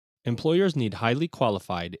Employers need highly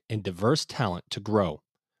qualified and diverse talent to grow.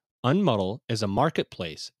 Unmuddle is a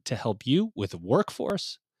marketplace to help you with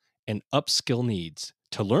workforce and upskill needs.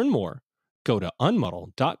 To learn more, go to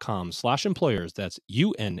unmuddle.com/employers. That's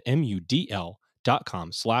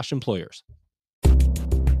UNMUDL.com/employers.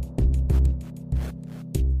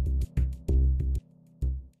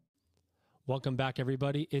 Welcome back,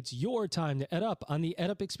 everybody. It's your time to EdUp on the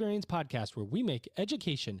EdUp Experience podcast, where we make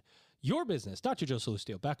education your business. Dr. Joe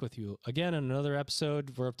Salustio back with you again on another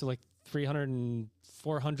episode. We're up to like 300 and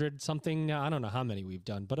 400 something now. I don't know how many we've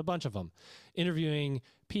done, but a bunch of them. Interviewing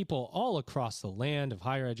people all across the land of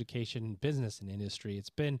higher education, business, and industry. It's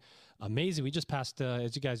been amazing. We just passed,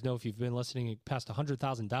 as you guys know, if you've been listening, past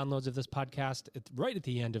 100,000 downloads of this podcast. Right at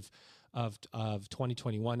the end of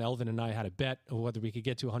 2021, Elvin and I had a bet whether we could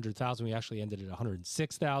get to 100,000. We actually ended at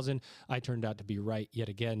 106,000. I turned out to be right yet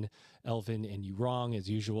again, Elvin, and you wrong as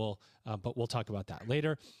usual. But we'll talk about that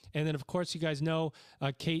later. And then, of course, you guys know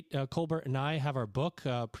Kate Colbert and I have our book.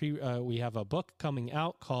 We have a book coming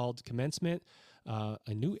out called Commencement,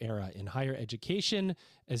 a new era in higher education,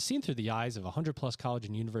 as seen through the eyes of 100+ college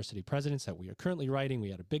and university presidents that we are currently writing. We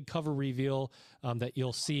had a big cover reveal that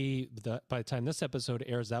you'll see by the time this episode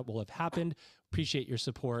airs. That will have happened. Appreciate your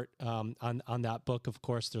support on that book. Of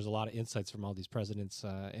course, there's a lot of insights from all these presidents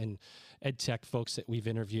and ed tech folks that we've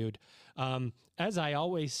interviewed. As I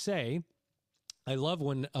always say, I love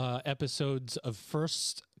when episodes of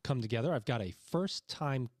First come together. I've got a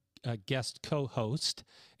first-time guest co-host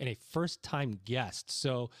and a first-time guest.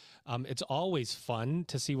 So it's always fun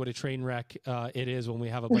to see what a train wreck it is when we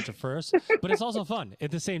have a bunch of firsts, but it's also fun at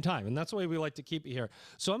the same time. And that's the way we like to keep it here.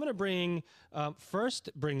 So I'm going to bring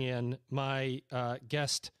in my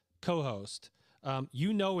guest co-host.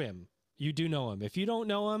 You know him. You do know him. If you don't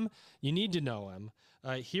know him, you need to know him.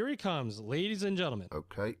 Here he comes, ladies and gentlemen.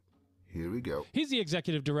 Okay, here we go. He's the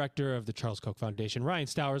executive director of the Charles Koch Foundation. Ryan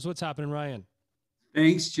Stowers. What's happening, Ryan?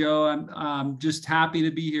 Thanks, Joe. I'm just happy to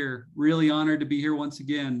be here. Really honored to be here once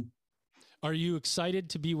again. Are you excited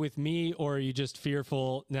to be with me, or are you just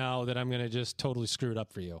fearful now that I'm going to just totally screw it up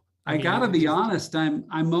for you? I gotta be honest. I'm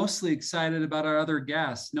mostly excited about our other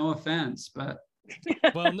guests. No offense, but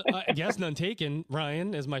well, I guess none taken.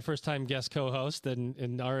 Ryan is my first time guest co-host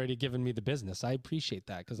and already given me the business. I appreciate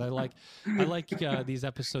that because I like these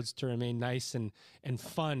episodes to remain nice and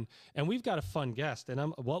fun. And we've got a fun guest.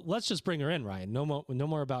 And let's just bring her in, Ryan. No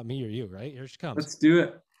more about me or you, right? Here she comes. Let's do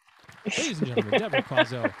it. Ladies and gentlemen, Deborah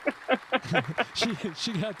Quazzo.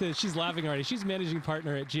 She's laughing already. She's managing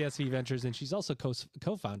partner at GSV Ventures, and she's also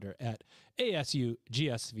co-founder at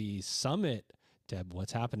ASU+GSV Summit. Deb,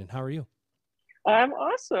 what's happening? How are you? I'm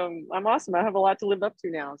awesome. I have a lot to live up to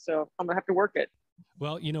now, so I'm gonna have to work it.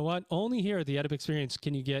 Well, you know what? Only here at the EdUp Experience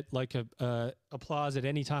can you get like a applause at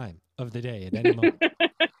any time of the day, at any moment.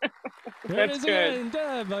 That's good.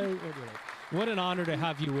 What an honor to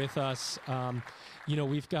have you with us.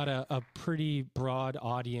 We've got a pretty broad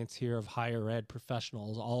audience here of higher ed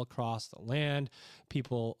professionals all across the land.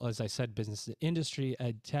 People, as I said, business and industry,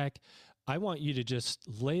 ed tech. I want you to just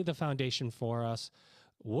lay the foundation for us.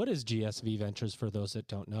 What is GSV Ventures for those that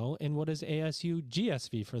don't know? And what is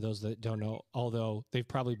ASU+GSV for those that don't know, although they've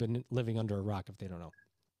probably been living under a rock if they don't know?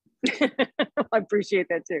 I appreciate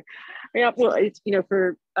that too. Yeah, well, it's,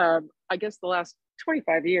 for, I guess the last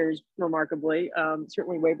 25 years, remarkably,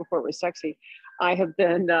 certainly way before it was sexy, I've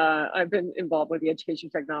been involved with the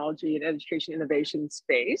education technology and education innovation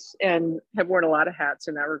space and have worn a lot of hats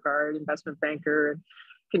in that regard, investment banker,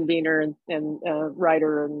 convener, and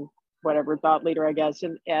writer, and whatever, thought leader, I guess.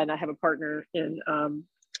 And I have a partner in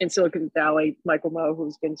Silicon Valley, Michael Moe,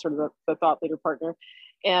 who's been sort of the thought leader partner.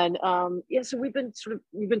 And so we've been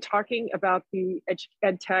talking about the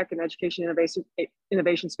ed tech and education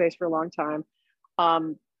innovation space for a long time.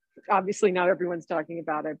 Obviously not everyone's talking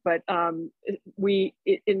about it, but in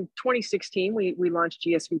 2016, we launched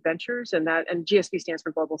GSV Ventures, and GSV stands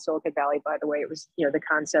for Global Silicon Valley, by the way. It was, the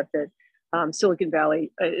concept that Silicon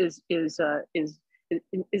Valley is a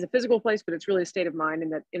physical place, but it's really a state of mind,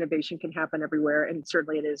 and that innovation can happen everywhere. And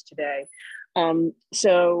certainly it is today.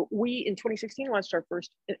 So we, in 2016, launched our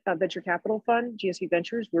first venture capital fund, GSV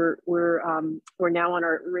Ventures. We're now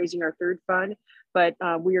raising our third fund, but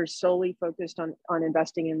we are solely focused on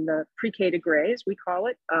investing in the pre-K to gray, as we call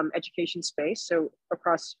it, education space. So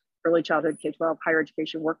across early childhood, K-12, higher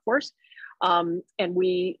education workforce. And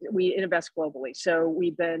we invest globally. So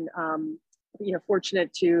we've been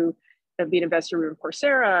fortunate to be an investor. We were in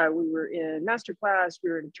Coursera, we were in Masterclass,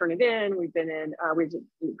 we were in Turnitin, we've been in, we have an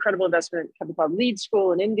incredible investment company called Lead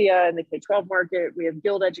School in India in the K-12 market. We have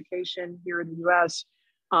Guild Education here in the US.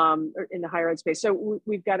 in the higher ed space. So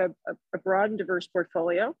we've got a broad and diverse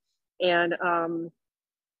portfolio, and so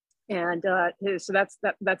that's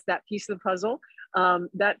that piece of the puzzle.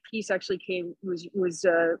 That piece actually was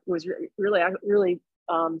really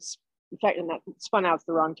in fact, and that spun out's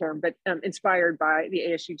the wrong term, but inspired by the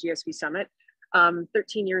ASU+GSV Summit.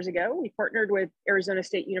 13 years ago, we partnered with Arizona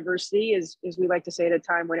State University, as we like to say, at a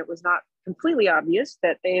time when it was not completely obvious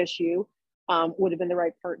that ASU would have been the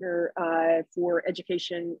right partner for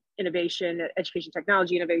education innovation, education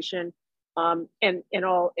technology innovation, and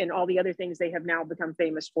all the other things they have now become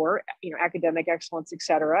famous for, academic excellence, et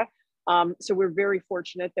cetera. So we're very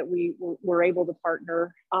fortunate that we were able to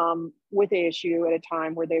partner with ASU at a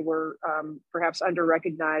time where they were perhaps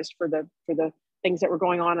under-recognized for the things that were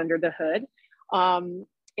going on under the hood. And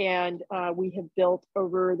we have built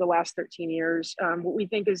over the last 13 years what we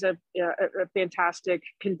think is a fantastic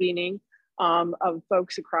convening of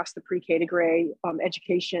folks across the pre-K to grade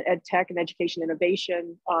education, ed tech, and education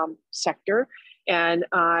innovation sector. And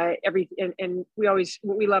and what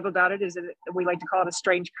we love about it is that we like to call it a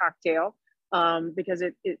strange cocktail, because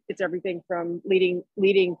it's everything from leading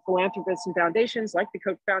philanthropists and foundations like the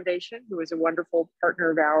Koch Foundation, who is a wonderful partner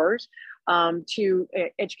of ours, to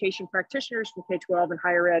education practitioners from K-12 and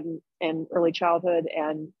higher ed and early childhood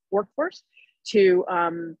and workforce, to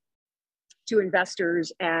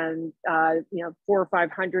investors and 400 or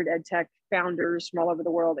 500 ed tech founders from all over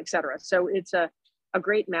the world, et cetera. So it's a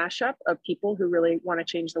great mashup of people who really want to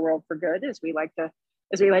change the world for good, as we like to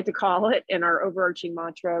call it. And our overarching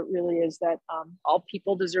mantra really is that all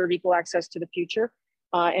people deserve equal access to the future.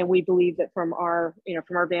 And we believe that from our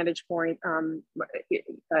vantage point,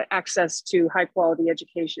 access to high quality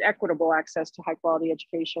education, equitable access to high quality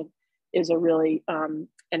education, is a really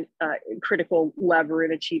critical lever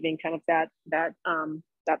in achieving kind of that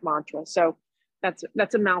mantra. So that's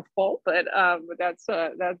a mouthful, but that's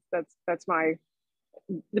the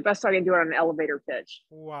best I can do on an elevator pitch.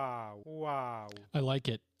 Wow. I like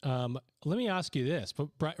it. Let me ask you this, but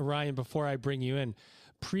Ryan, before I bring you in,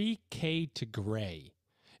 pre-K to gray,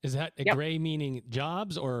 is that a gray meaning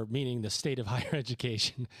jobs or meaning the state of higher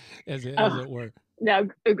education, as it were? No,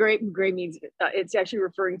 a gray means it's actually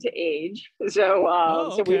referring to age.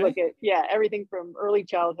 So so we look at everything from early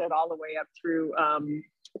childhood all the way up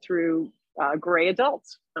through gray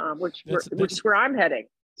adults, which is where I'm heading.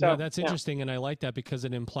 So no, that's interesting, and I like that because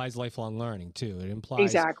it implies lifelong learning too. It implies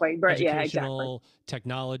exactly, right? Educational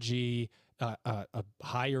technology,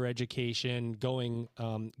 higher education, going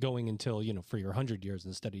until for your 100 years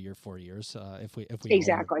instead of your 4 years, if we are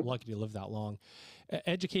lucky to live that long.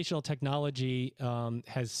 Educational technology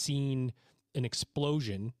has seen an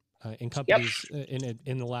explosion in companies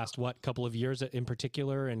in the last couple of years in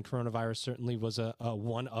particular, and coronavirus certainly was a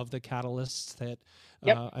one of the catalysts that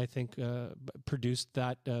I think produced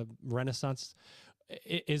that renaissance.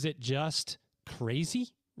 Is it just crazy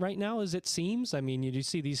right now as it seems? I mean, you do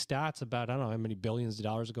see these stats about, I don't know how many billions of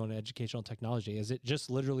dollars are going to educational technology. Is it just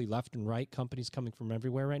literally left and right, companies coming from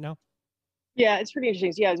everywhere right now? Yeah, it's pretty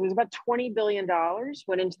interesting. Yeah, it was about $20 billion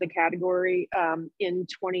went into the category in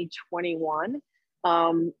 2021.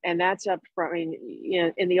 And that's up from,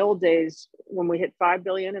 in the old days, when we hit 5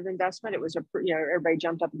 billion of investment, it was everybody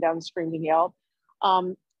jumped up and down, screamed and yelled.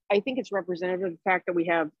 I think it's representative of the fact that we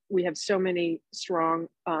have so many strong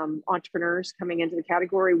entrepreneurs coming into the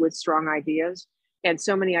category with strong ideas, and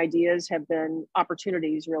so many ideas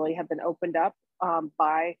opportunities really have been opened up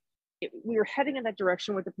we were heading in that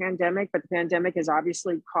direction with the pandemic, but the pandemic has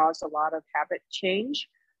obviously caused a lot of habit change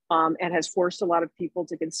and has forced a lot of people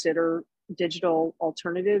to consider digital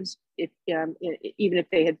alternatives, even if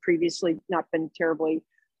they had previously not been terribly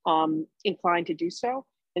inclined to do so.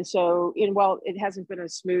 And so, while it hasn't been a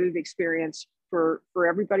smooth experience for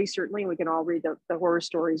everybody, certainly, we can all read the horror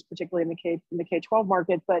stories, particularly in the K-12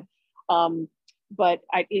 market, but for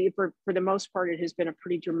the most part, it has been a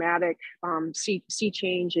pretty dramatic sea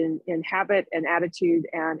change in habit and attitude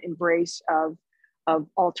and embrace of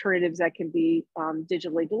alternatives that can be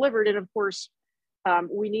digitally delivered. And of course,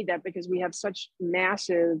 we need that because we have such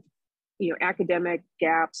massive, academic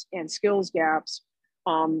gaps and skills gaps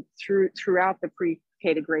throughout the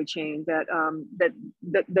pre-K to grade chain that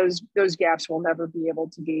those gaps will never be able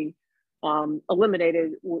to be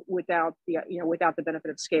eliminated without the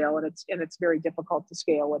benefit of scale, and it's very difficult to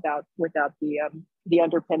scale without the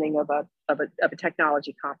underpinning of a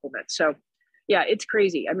technology complement. So, yeah, it's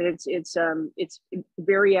crazy. I mean, it's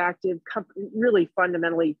very active, really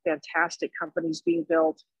fundamentally fantastic companies being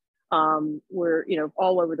built. We're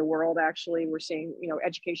all over the world. Actually, we're seeing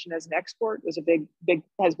education as an export has been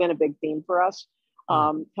a big theme for us.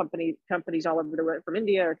 Companies all over the world, from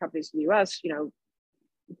India or companies in the U.S.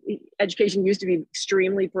 education used to be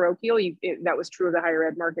extremely parochial. That was true of the higher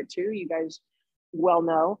ed market too. You guys well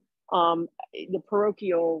know. The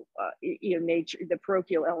parochial, nature, the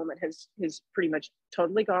parochial element has pretty much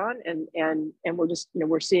totally gone, and we're just,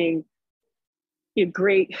 we're seeing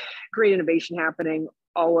great innovation happening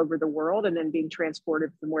all over the world, and then being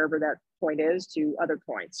transported from wherever that point is to other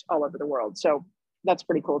points all over the world. So that's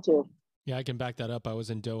pretty cool too. Yeah, I can back that up. I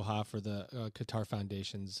was in Doha for the Qatar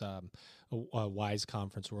Foundation's WISE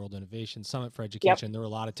Conference, World Innovation Summit for Education. Yep. There were a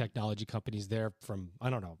lot of technology companies there from,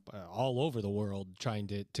 I don't know, all over the world trying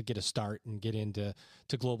to get a start and get into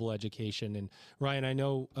global education. And Ryan, I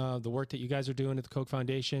know the work that you guys are doing at the Koch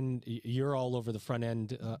Foundation, you're all over the front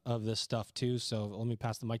end of this stuff too. So let me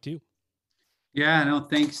pass the mic to you. Yeah, no,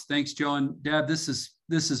 thanks, Joe and Deb. This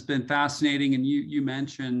has been fascinating, and you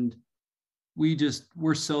mentioned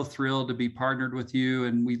we're so thrilled to be partnered with you,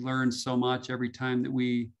 and we learn so much every time that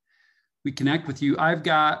we connect with you. I've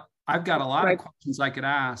got a lot of questions I could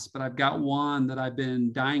ask, but I've got one that I've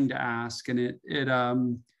been dying to ask, and it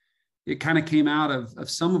kind of came out of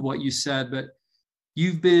some of what you said, but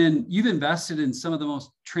you've invested in some of the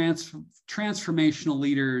most transformational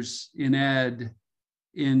leaders in ed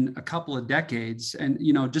in a couple of decades. And,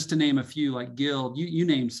 just to name a few, like Guild, you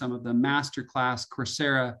named some of them, Masterclass,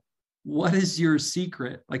 Coursera. What is your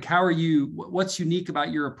secret? Like, what's unique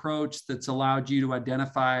about your approach that's allowed you to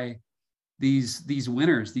identify these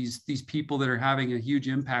winners, these people that are having a huge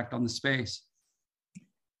impact on the space?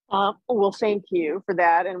 Well, thank you for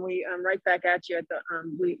that. And we right back at you at the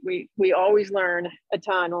we always learn a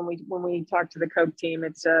ton when we talk to the Koch team.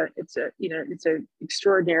 It's a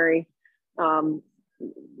extraordinary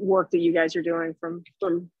work that you guys are doing from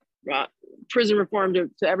prison reform to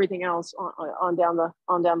everything else on down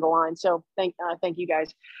the line. So thank you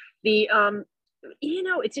guys.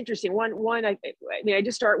 It's interesting. I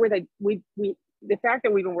just start with the fact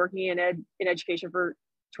that we've been working in education for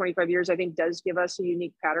 25 years, I think does give us a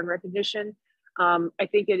unique pattern recognition. I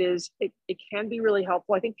think it can be really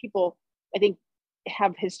helpful. I think people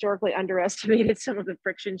have historically underestimated some of the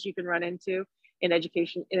frictions you can run into in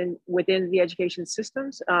education within the education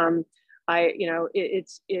systems.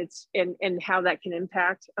 It's how that can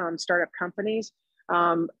impact startup companies.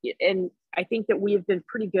 And I think that we have been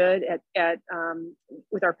pretty good at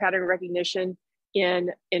with our pattern recognition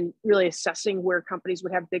in really assessing where companies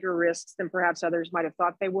would have bigger risks than perhaps others might have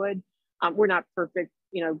thought they would. We're not perfect,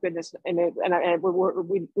 goodness, and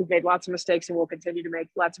we've made lots of mistakes, and we'll continue to make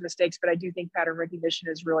lots of mistakes. But I do think pattern recognition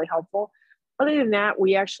is really helpful. Other than that,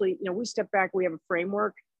 we actually, we step back. We have a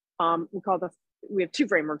framework. We have two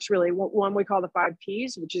frameworks really. One we call the 5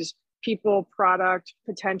 Ps, which is people, product,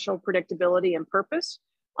 potential, predictability, and purpose.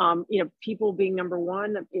 People being number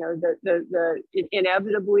one.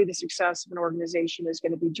 Inevitably the success of an organization is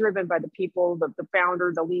going to be driven by the people, the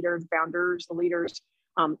founder, the leader, the founders, the leaders,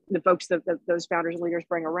 the folks that those founders and leaders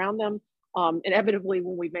bring around them. Inevitably,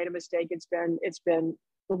 when we've made a mistake, it's been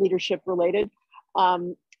the leadership related.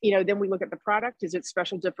 Then we look at the product. Is it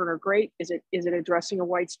special, different, or great? Is it addressing a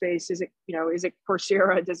white space? Is it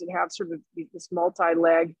Coursera? Does it have sort of this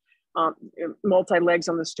multi-legs on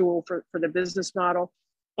the stool for the business model?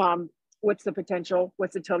 What's the potential?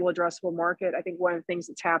 What's the total addressable market? I think one of the things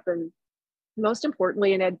that's happened most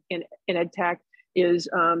importantly in ed tech is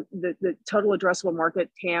the total addressable market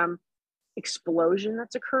TAM explosion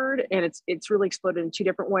that's occurred, and it's really exploded in 2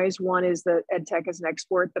 different ways. One is that ed tech as an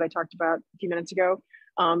export that I talked about a few minutes ago.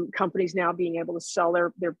 Companies now being able to sell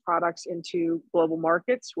their products into global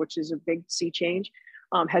markets, which is a big sea change,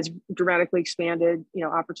 has dramatically expanded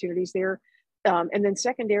opportunities there. And then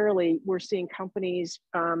secondarily, we're seeing companies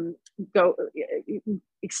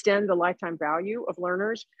extend the lifetime value of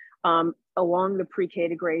learners along the pre-K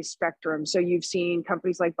to grade spectrum. So you've seen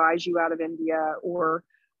companies like Baiju out of India, or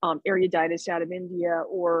Eruditus out of India,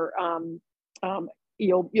 or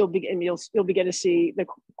you'll begin to see the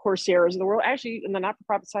Coursera's of the world. Actually, in the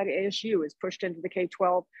not-for-profit side of ASU is pushed into the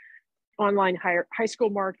K-12 online high school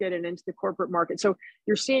market and into the corporate market. So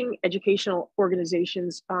you're seeing educational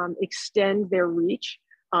organizations extend their reach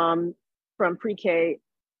from pre-K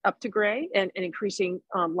up to gray and increasing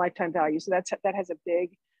lifetime value. So that has a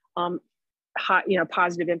big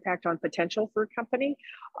positive impact on potential for a company.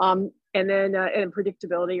 And then and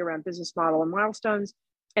predictability around business model and milestones.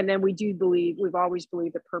 And then we've always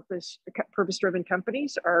believed that purpose-driven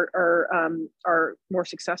companies are more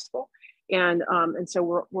successful. And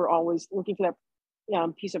so we're always looking for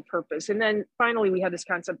that piece of purpose. And then finally, we have this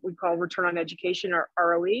concept we call return on education, or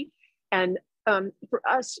ROE. And for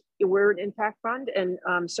us, we're an impact fund. And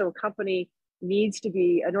so a company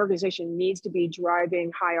an organization needs to be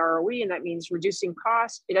driving high ROE, and that means reducing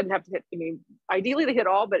costs. It doesn't have to hit, I mean, ideally they hit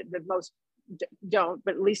all, but the most don't,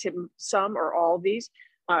 but at least hit some or all of these.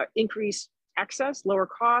 Increase access, lower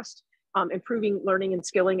cost, improving learning and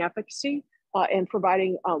skilling efficacy, and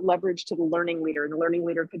providing leverage to the learning leader. And the learning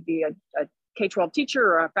leader could be a K-12 teacher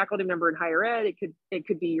or a faculty member in higher ed. It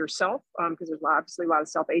could be yourself, because there's obviously a lot of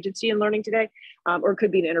self-agency in learning today, or it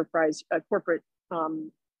could be an enterprise, a corporate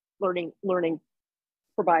learning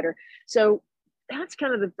provider. So that's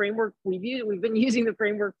kind of the framework we've used. We've been using the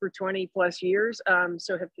framework for 20 plus years,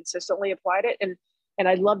 so have consistently applied it. And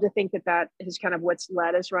I'd love to think that is kind of what's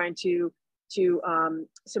led us, Ryan, to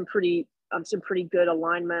some pretty good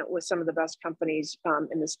alignment with some of the best companies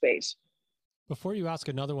in the space. Before you ask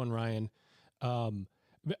another one, Ryan,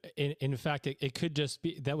 in fact, it could just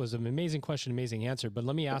be, that was an amazing question, amazing answer, but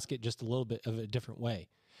let me ask it just a little bit of a different way.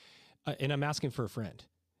 And I'm asking for a friend.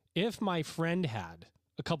 If my friend had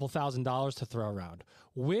a couple $1,000s to throw around,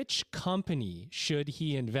 which company should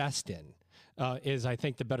he invest in? Is, I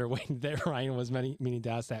think, the better way there, Ryan was meaning to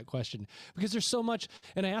ask that question, because there's so much,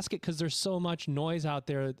 and I ask it because there's so much noise out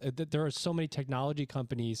there. There are so many technology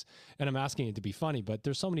companies, and I'm asking it to be funny, but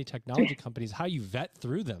there's so many technology companies. How you vet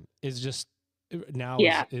through them is just now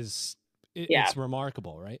it's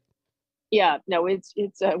remarkable, right? Yeah, no,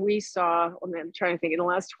 we saw, I'm trying to think, in the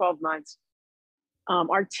last 12 months,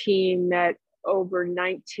 our team met over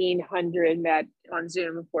 1,900, met on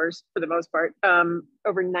Zoom, of course, for the most part,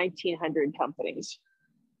 over 1,900 companies.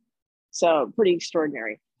 So pretty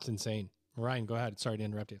extraordinary. It's insane. Ryan, go ahead. Sorry to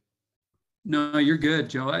interrupt you. No, you're good,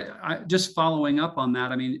 Joe. I just following up on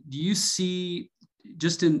that. I mean, do you see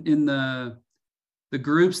just in the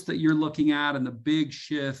groups that you're looking at and the big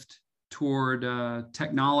shift toward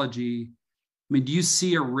technology, I mean, do you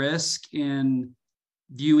see a risk in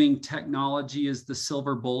viewing technology as the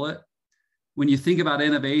silver bullet? When you think about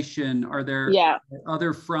innovation, are there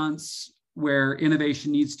other fronts where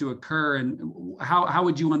innovation needs to occur? And how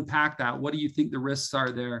would you unpack that? What do you think the risks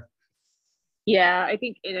are there? Yeah, I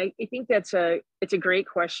think it's a great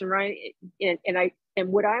question, Ryan. And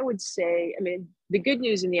what I would say, I mean, the good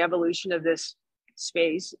news in the evolution of this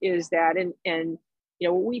space is that, and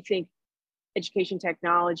what we think education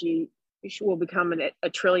technology will become a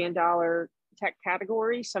 $1 trillion tech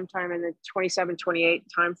category sometime in the 27, 28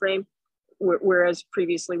 timeframe, whereas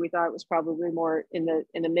previously we thought it was probably more in the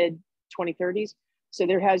mid 2030s. So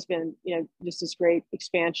there has been, just this great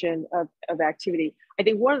expansion of activity. I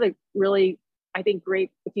think one of the really,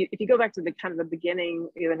 great, if you go back to the kind of the beginning,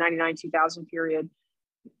 the 99, 2000 period,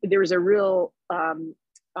 there was a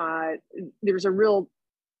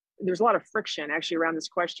lot of friction actually around this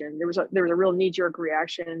question. There was a real knee-jerk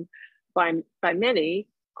reaction by many.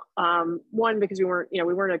 One, because we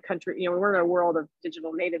weren't a country, we weren't a world of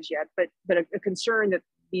digital natives yet, but a concern that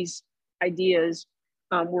these ideas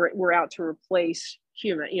were out to replace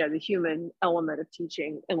the human element of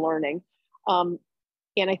teaching and learning.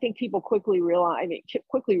 And I think people quickly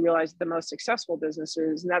realized the most successful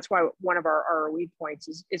businesses, and that's why one of our ROE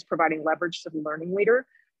points is providing leverage to the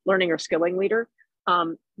learning or skilling leader,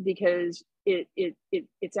 because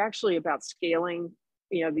it's actually about scaling.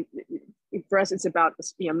 For us, it's about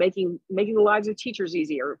making the lives of teachers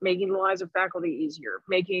easier, making the lives of faculty easier,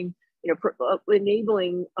 making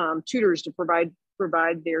enabling tutors to provide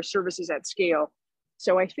their services at scale.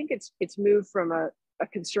 So I think it's moved from a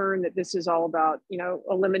concern that this is all about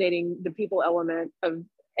eliminating the people element of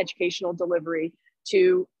educational delivery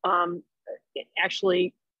to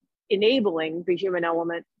actually enabling the human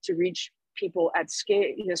element to reach people at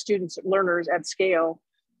scale, students, learners at scale,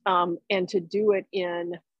 and to do it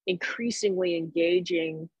in increasingly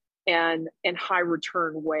engaging and high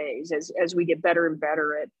return ways as we get better and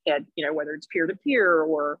better at whether it's peer-to-peer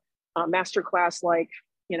or masterclass like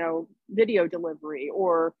video delivery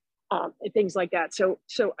or things like that. So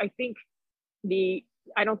I think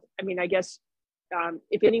I guess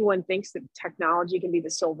if anyone thinks that technology can be the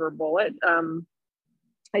silver bullet,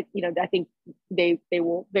 I think they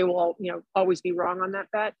will always be wrong on that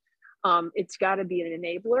bet. It's got to be an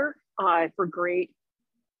enabler for great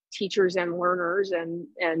teachers and learners, and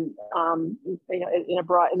in the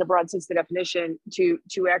broad sense of the definition,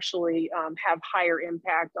 to actually have higher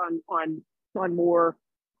impact on more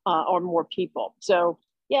people. So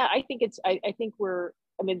yeah, I think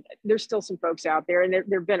there's still some folks out there, and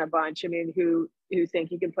there've been a bunch, who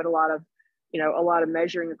think you can put a lot of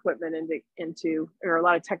measuring equipment into or a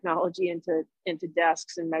lot of technology into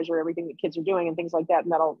desks and measure everything that kids are doing and things like that,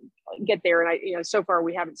 and that'll get there. And so far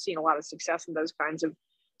we haven't seen a lot of success in those kinds of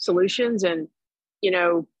solutions. And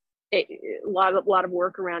a lot of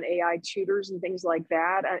work around AI tutors and things like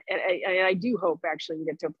that. And I do hope actually we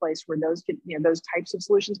get to a place where those those types of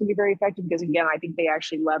solutions can be very effective, because again, I think they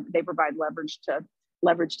actually they provide leverage to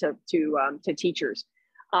teachers,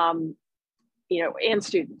 and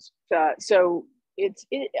students. So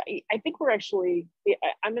I think we're actually,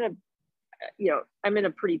 I'm in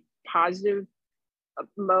a pretty positive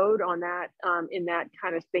mode on that, in that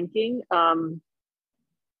kind of thinking,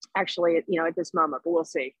 actually, at this moment, but we'll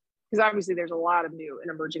see. Because obviously there's a lot of new and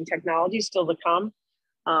emerging technologies still to come.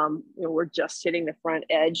 We're just hitting the front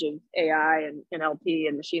edge of AI and NLP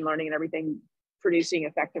and machine learning and everything producing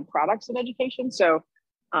effective products in education. So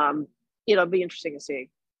it'll be interesting to see.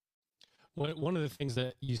 One of the things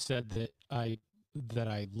that you said that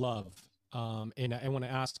I love, and I want to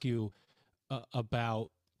ask you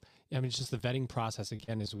about, just the vetting process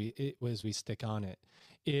again as we stick on it,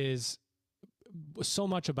 is so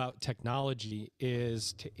much about technology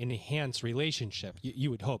is to enhance relationship. You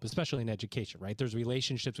would hope, especially in education, right? There's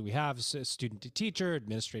relationships we have, student to teacher,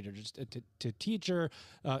 administrator to teacher,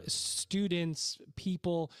 students,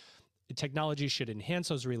 people. Technology should enhance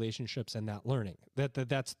those relationships and that learning.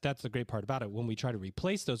 That's the great part about it. When we try to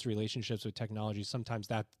replace those relationships with technology, sometimes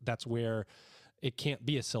that's where it can't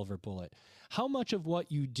be a silver bullet. How much of what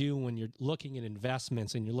you do when you're looking at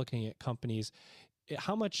investments and you're looking at companies,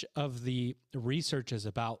 how much of the research is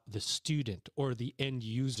about the student or the end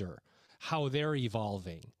user, how they're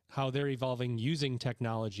evolving using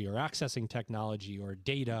technology or accessing technology or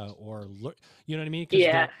data, or, you know what I mean?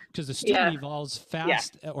 Because the student evolves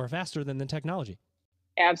or faster than the technology.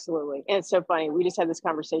 Absolutely. And it's so funny. I just had this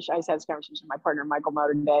conversation with my partner, Michael Moe,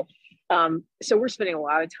 today. So we're spending a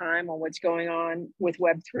lot of time on what's going on with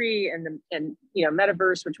Web3 and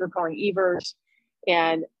metaverse, which we're calling Everse,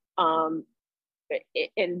 and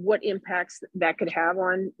what impacts that could have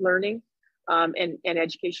on learning and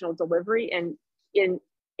educational delivery. And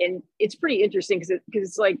it's pretty interesting because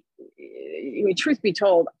it's like, truth be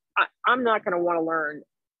told, I'm not going to want to learn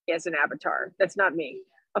as an avatar. That's not me.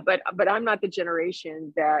 But I'm not the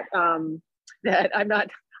generation that I'm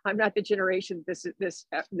not the generation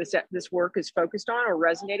this work is focused on or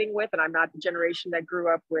resonating with, and I'm not the generation that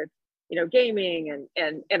grew up with gaming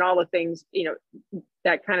and all the things,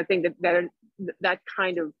 that kind of thing, that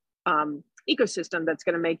kind of ecosystem that's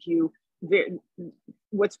going to make you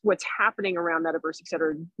what's happening around metaverse, et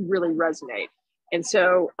cetera, really resonate. And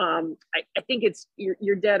so I think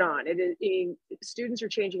you're dead on. Students are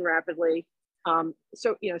changing rapidly.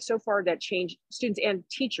 So far that change, students and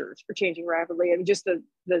teachers are changing rapidly. And just the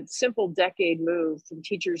simple decade move from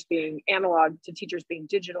teachers being analog to teachers being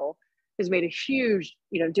digital has made a huge,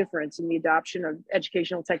 difference in the adoption of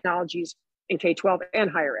educational technologies in K-12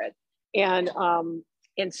 and higher ed. And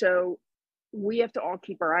so we have to all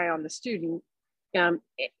keep our eye on the student. And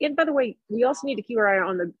by the way, we also need to keep our eye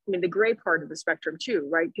on the gray part of the spectrum too,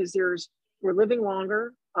 right? Because we're living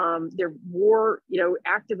longer. There are more,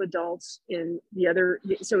 active adults in the other.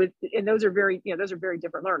 And those are very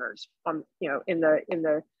different learners.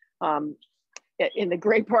 In the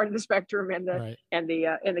gray part of the spectrum and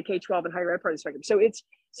the K-12 and higher ed part of the spectrum. So it's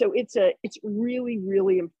really,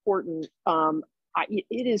 really important. It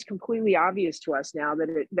is completely obvious to us now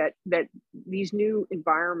that these new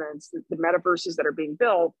environments, the metaverses that are being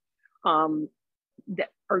built, that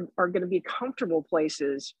are going to be comfortable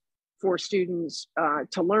places for students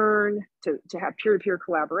to learn, to have peer-to-peer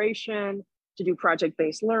collaboration, to do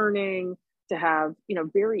project-based learning, to have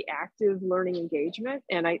very active learning engagement.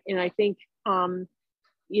 And I think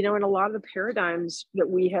in a lot of the paradigms that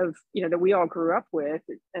we have, that we all grew up with,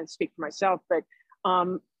 and speak for myself, but are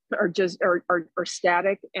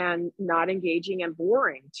static and not engaging and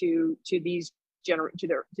boring to the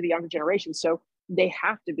younger generation. So they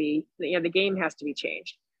have to be, the game has to be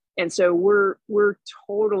changed. And so we're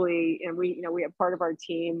totally, and we have part of our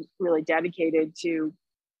team really dedicated to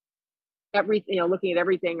everything, looking at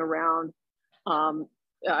everything around, learn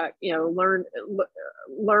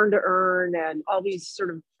to earn and all these sort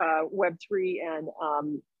of Web3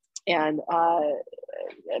 and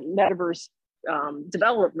metaverse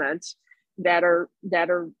developments that are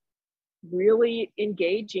really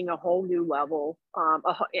engaging a whole new level.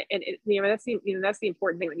 That's the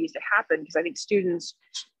important thing that needs to happen, because I think students,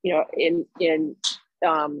 if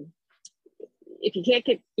you can't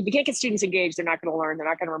get students engaged, they're not going to learn, they're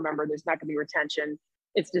not going to remember, there's not going to be retention,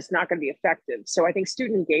 it's just not going to be effective. So I think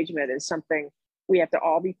student engagement is something we have to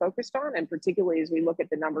all be focused on, and particularly as we look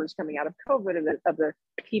at the numbers coming out of COVID of the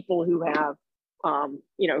people who have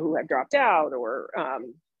who have dropped out, or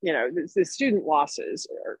the student losses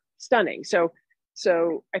are stunning. So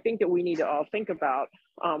I think that we need to all think about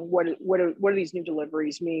what do these new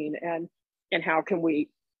deliveries mean, and how can we,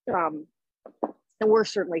 and we're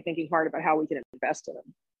certainly thinking hard about how we can invest in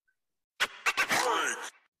them.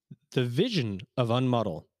 The vision of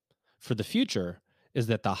Unmuddle for the future is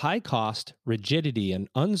that the high cost, rigidity, and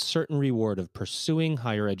uncertain reward of pursuing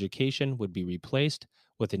higher education would be replaced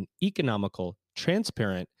with an economical,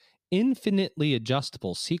 transparent, infinitely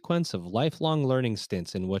adjustable sequence of lifelong learning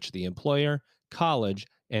stints in which the employer, college,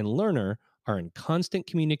 and learner are in constant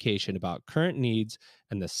communication about current needs,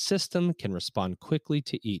 and the system can respond quickly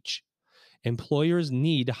to each. Employers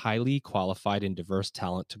need highly qualified and diverse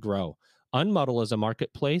talent to grow. Unmuddle is a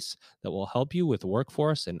marketplace that will help you with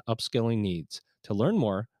workforce and upskilling needs. To learn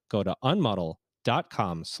more, go to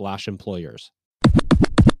unmuddle.com/employers.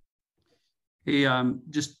 Hey,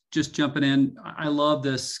 just jumping in. I love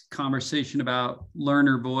this conversation about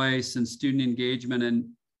learner voice and student engagement. And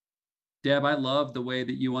Deb, I love the way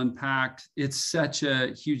that you unpacked. It's such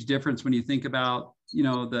a huge difference when you think about,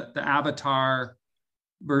 the avatar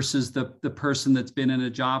versus the person that's been in a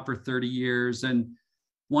job for 30 years. And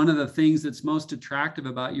one of the things that's most attractive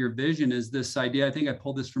about your vision is this idea, I think I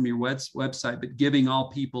pulled this from your website, but giving all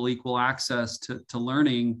people equal access to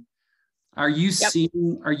learning. Are you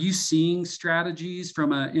seeing strategies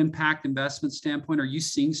from an impact investment standpoint? Are you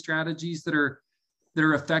seeing strategies that are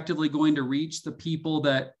effectively going to reach the people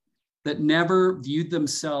that never viewed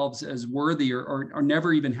themselves as worthy or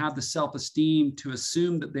never even have the self-esteem to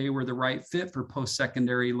assume that they were the right fit for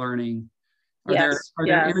post-secondary learning? Are there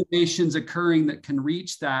innovations occurring that can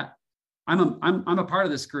reach that? I'm a part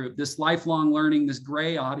of this group, this lifelong learning, this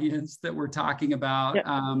gray audience that we're talking about. Yep.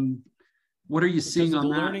 What are you seeing on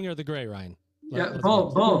the that? Learning or the gray, Ryan? Yeah,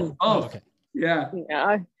 both. Oh, okay. Yeah.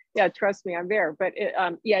 Trust me, I'm there. But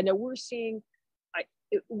we're seeing.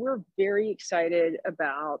 We're very excited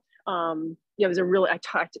about. I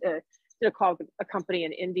talked did a call with a company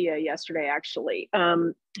in India yesterday, actually,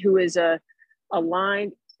 who is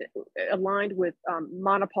aligned with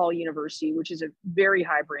Manipal University, which is a very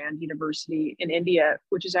high brand university in India,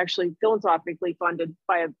 which is actually philanthropically funded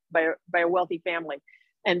by a wealthy family.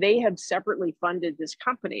 And they have separately funded this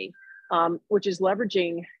company, which is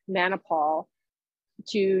leveraging Manipal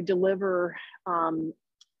to deliver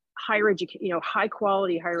high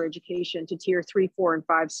quality higher education to tier 3, 4, and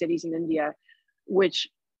 5 cities in India, which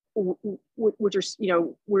are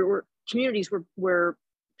where communities where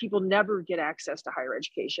people never get access to higher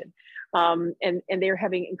education, and they're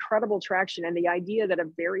having incredible traction. And the idea that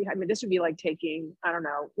this would be like taking, I don't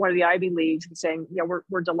know, one of the Ivy Leagues and saying,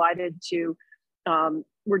 we're delighted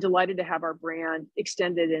to have our brand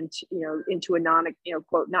extended into a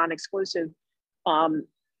non-exclusive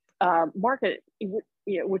market,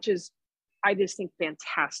 which is, I just think,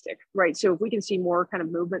 fantastic, right? So if we can see more kind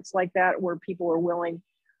of movements like that, where people are willing,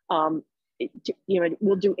 we'll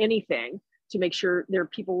do anything to make sure there are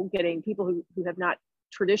people who have not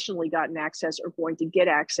traditionally gotten access are going to get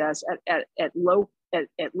access at low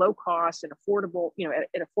cost and affordable,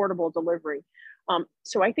 at affordable delivery.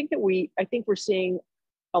 So I think we're seeing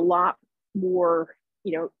a lot more,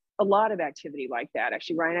 a lot of activity like that,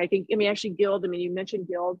 actually, Ryan. Actually Guild, you mentioned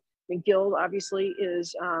Guild. Guild obviously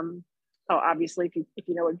is, obviously if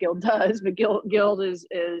you know what Guild does, but Guild is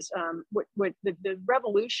what the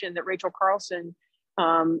revolution that Rachel Carlson,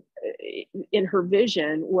 in her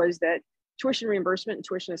vision, was that tuition reimbursement and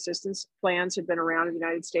tuition assistance plans have been around in the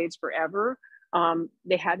United States forever.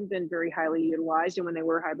 They hadn't been very highly utilized, and when they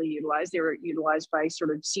were highly utilized, they were utilized by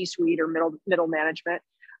sort of C-suite or middle management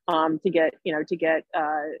to get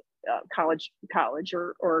college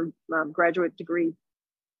or graduate degree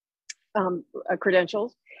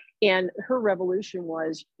credentials. And her revolution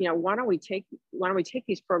was, why don't we take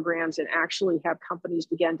these programs and actually have companies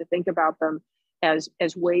begin to think about them as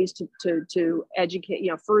ways to educate,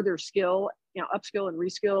 further skill, upskill and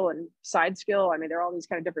reskill and side skill. There are all these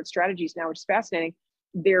kind of different strategies now, which is fascinating.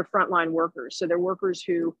 They're frontline workers. So they're workers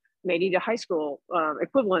who may need a high school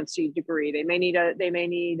equivalency degree. They may need a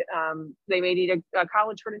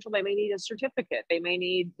college credential. They may need a certificate. They may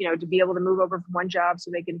need, to be able to move over from one job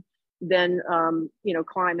so they can then,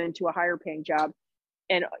 climb into a higher paying job.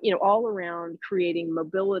 And, all around creating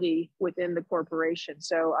mobility within the corporation.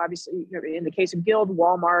 So obviously, in the case of Guild,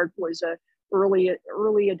 Walmart was a early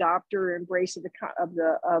adopter, embrace of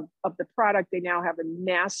the product. They now have a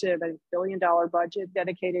massive $1 billion budget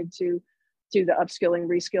dedicated to the upskilling,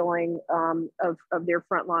 reskilling of their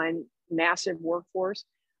frontline massive workforce.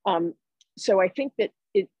 So I think that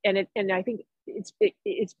I think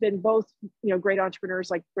it's been both, great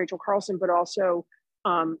entrepreneurs like Rachel Carlson, but also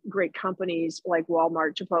great companies like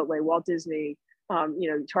Walmart, Chipotle, Walt Disney,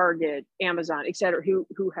 Target, Amazon, et cetera, who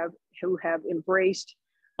have embraced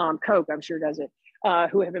Coke, I'm sure does it,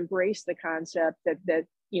 who have embraced the concept that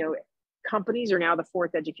companies are now the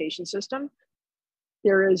fourth education system.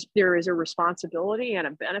 There is a responsibility and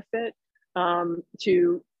a benefit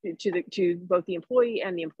to both the employee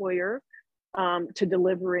and the employer to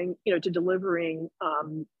delivering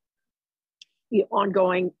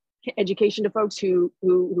ongoing education to folks who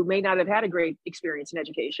may not have had a great experience in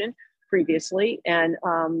education previously and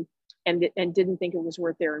didn't think it was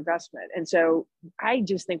worth their investment. And so I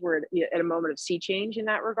just think we're at a moment of sea change in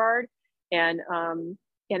that regard. And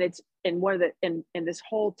this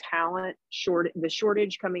whole talent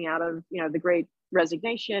shortage coming out of the Great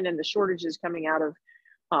Resignation and the shortages coming out of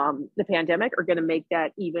the pandemic are going to make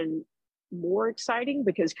that even more exciting,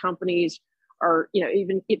 because companies are,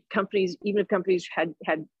 even if companies had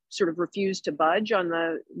sort of refused to budge on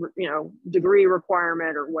the degree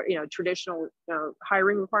requirement or what traditional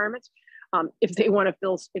hiring requirements, if they want to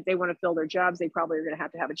fill their jobs, they probably are going to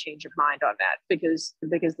have a change of mind on that, because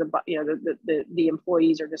the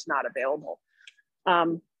employees are just not available.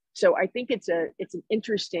 So I think it's an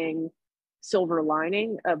interesting silver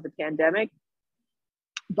lining of the pandemic.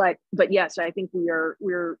 But yes, I think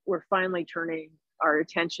we're finally turning our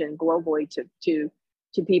attention globally to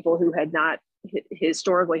people who had not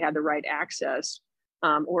historically had the right access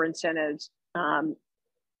or incentives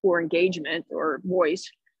or engagement or voice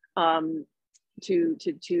to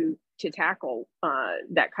tackle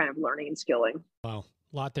that kind of learning and skilling. Wow,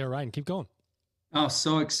 a lot there, Ryan. Keep going. Oh,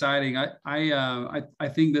 so exciting! I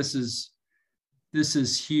think this is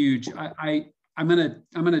huge. I'm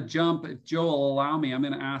gonna jump, if Joe will allow me. I'm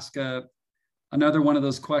gonna ask another one of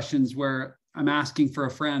those questions where I'm asking for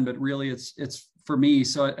a friend, but really it's for me.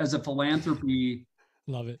 So as a philanthropy,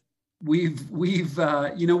 love it. We've realized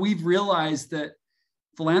that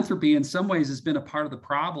philanthropy in some ways has been a part of the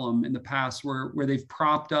problem in the past, where they've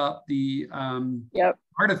propped up the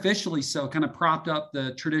artificially so kind of propped up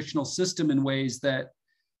the traditional system in ways that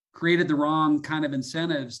created the wrong kind of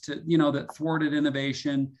incentives to that thwarted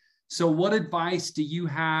innovation. So what advice do you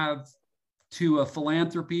have to a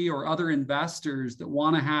philanthropy or other investors that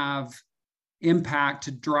want to have impact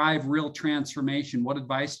to drive real transformation? What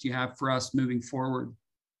advice do you have for us moving forward?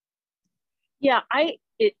 Yeah,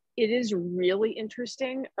 it is really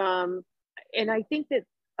interesting, and I think that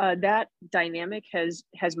that dynamic has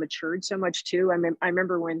matured so much too. I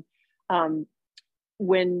remember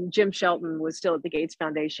when Jim Shelton was still at the Gates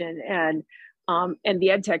Foundation, and the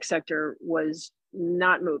ed tech sector was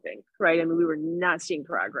not moving, right? I mean, we were not seeing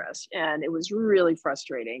progress, and it was really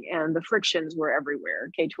frustrating. And the frictions were everywhere: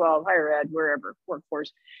 K-12, higher ed, wherever,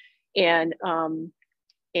 workforce, and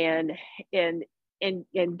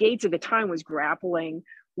Gates at the time was grappling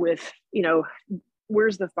with,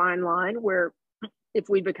 where's the fine line where if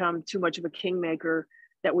we become too much of a kingmaker,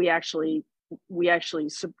 that we actually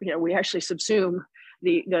subsume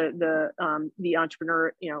the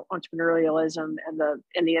entrepreneurialism and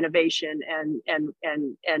the innovation and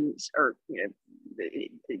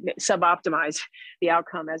suboptimize the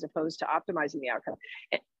outcome as opposed to optimizing the outcome.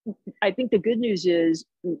 I think the good news is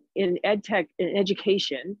in ed tech, in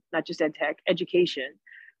education, not just ed tech, education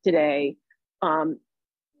today,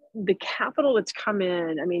 the capital that's come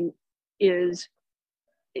in,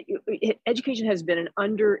 education has been an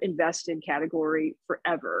underinvested category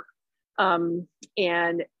forever. And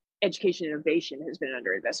education innovation has been an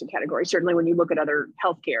underinvested category, certainly when you look at other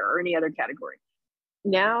healthcare or any other category.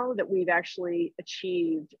 Now that we've actually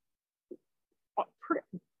achieved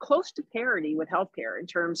close to parity with healthcare in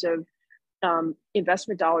terms of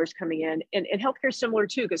investment dollars coming in, and healthcare is similar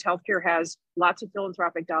too, because healthcare has lots of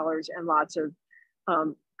philanthropic dollars and lots of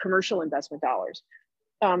commercial investment dollars.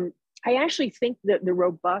 I actually think that the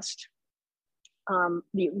robust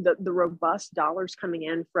dollars coming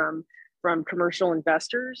in from commercial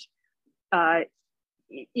investors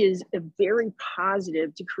is a very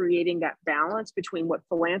positive to creating that balance between what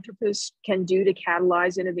philanthropists can do to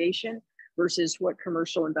catalyze innovation versus what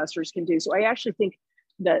commercial investors can do. So I actually think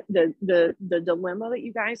that the dilemma that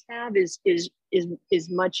you guys have is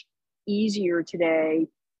much easier today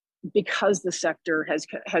because the sector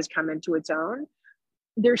has come into its own.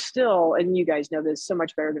 There's still, and you guys know this so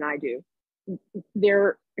much better than I do, there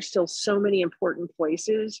are still so many important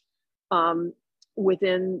places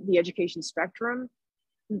within the education spectrum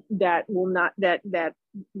that will not that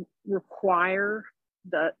require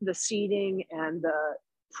the seeding and the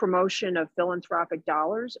promotion of philanthropic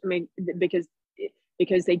dollars. Because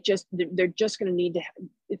they're just going to need to,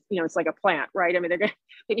 it's like a plant, right? They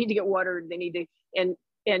need to get watered. They need to,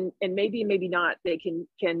 and maybe not, they can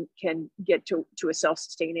get to a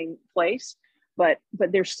self-sustaining place, but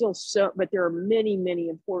there's still but there are many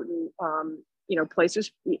important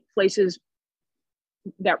places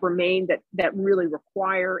that remain that really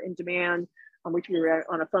require and demand. Which we were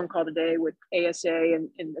on a phone call today with ASA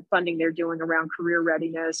and the funding they're doing around career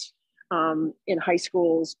readiness in high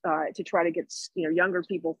schools to try to get younger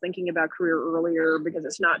people thinking about career earlier, because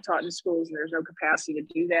it's not taught in schools and there's no capacity to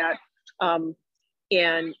do that.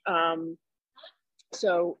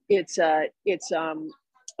 So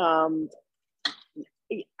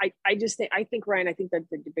I think Ryan, I think that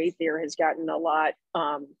the debate there has gotten a lot.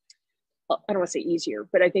 I don't want to say easier,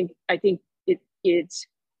 but I think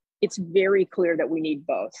it's very clear that we need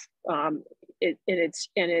both.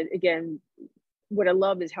 Again, what I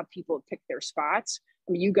love is how people pick their spots.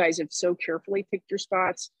 I mean, you guys have so carefully picked your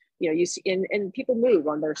spots. You see, and people move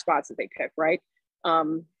on their spots that they pick, right?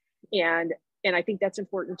 And I think that's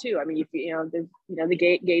important too. I mean,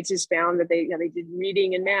 the Gates has found that they did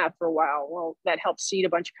reading and math for a while. Well, that helped seed a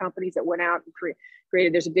bunch of companies that went out and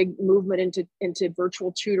created. There's a big movement into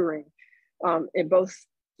virtual tutoring, and both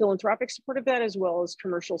philanthropic support of that as well as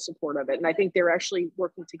commercial support of it. And I think they're actually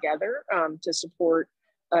working together to support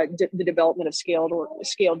the development of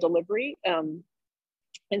scaled delivery. And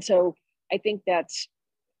so I think I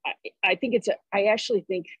actually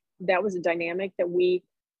think that was a dynamic that we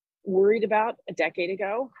worried about a decade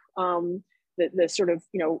ago. The sort of,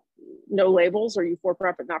 no labels, are you for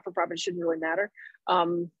profit, not for profit, shouldn't really matter.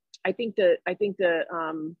 I think the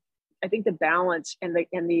balance and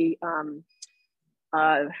the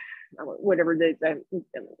whatever I'm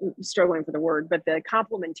struggling for the word, but the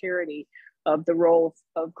complementarity of the role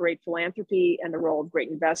of great philanthropy and the role of great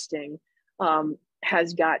investing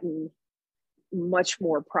has gotten much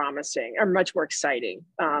more promising or much more exciting.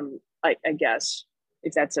 I guess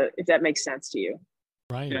if that makes sense to you.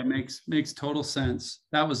 Right. Yeah, it makes total sense.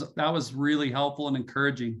 That was really helpful and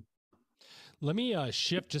encouraging. Let me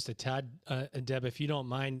shift just a tad, Deb, if you don't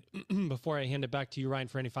mind, before I hand it back to you, Ryan,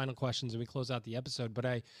 for any final questions and we close out the episode. But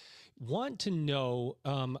I want to know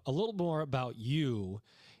a little more about you,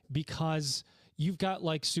 because you've got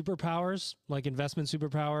like superpowers, like investment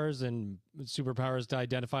superpowers and superpowers to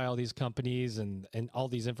identify all these companies and all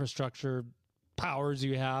these infrastructure powers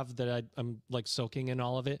you have that I'm like soaking in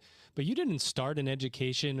all of it. But you didn't start in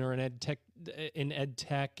education or in ed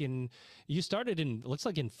tech, and you started looks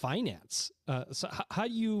like in finance. So how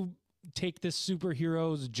do you take this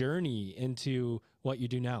superhero's journey into what you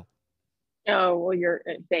do now? Oh, well,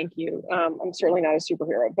 thank you. I'm certainly not a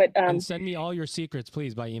superhero, but and send me all your secrets,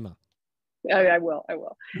 please, by email. I will.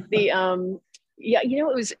 The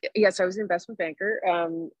it was, yes, I was an investment banker,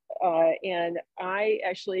 and I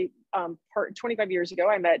actually 25 years ago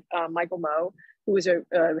I met Michael Moe, who was a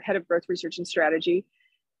head of growth research and strategy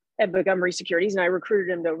at Montgomery Securities, and I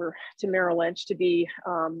recruited him over to Merrill Lynch to be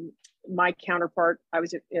my counterpart. I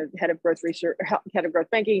was a head of growth research, head of growth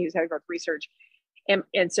banking. He was head of growth research,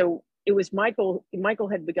 and so it was Michael. Michael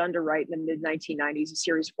had begun to write in the mid 1990s a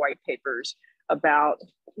series of white papers about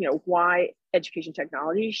why education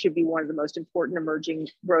technology should be one of the most important emerging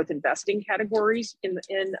growth investing categories in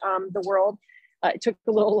the world. It took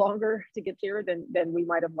a little longer to get there than we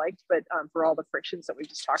might have liked, but for all the frictions that we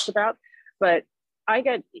just talked about. But I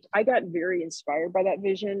got very inspired by that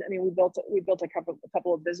vision. I mean, we built a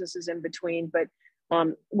couple of businesses in between, but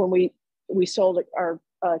when we sold our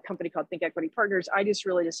company called Think Equity Partners, I just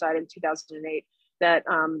really decided in 2008 that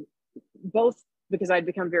both because I'd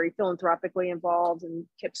become very philanthropically involved in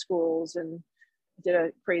KIPP schools and did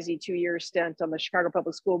a crazy 2-year stint on the Chicago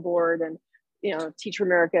Public School Board and Teach for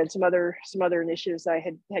America and some other initiatives I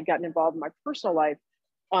had gotten involved in my personal life,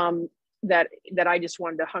 that I just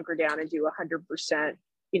wanted to hunker down and do 100%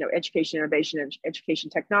 education innovation and education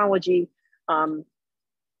technology,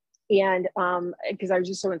 and because I was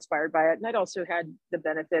just so inspired by it. And I'd also had the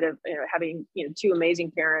benefit of having two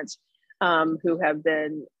amazing parents who have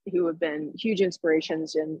been huge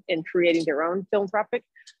inspirations in creating their own philanthropic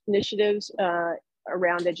initiatives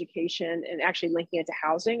around education and actually linking it to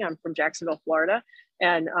housing. I'm from Jacksonville, Florida,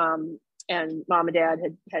 and mom and dad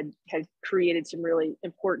had created some really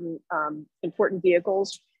important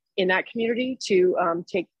vehicles in that community to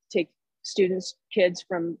take kids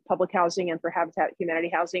from public housing and for Habitat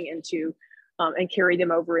Humanity housing into and carry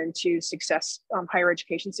them over into success, higher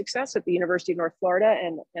education success at the University of North Florida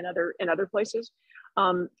and other places.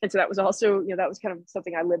 And so that was also, that was kind of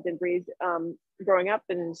something I lived and breathed growing up.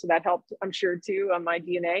 And so that helped, I'm sure too, on my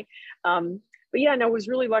DNA. But yeah, no, I was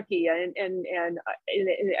really lucky. And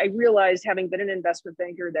I realized, having been an investment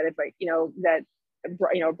banker, that if I,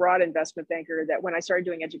 a broad investment banker, that when I started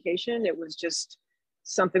doing education, it was just,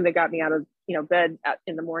 something that got me out of bed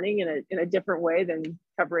in the morning in a different way than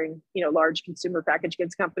covering large consumer packaged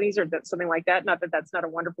goods companies or something like that. Not that that's not a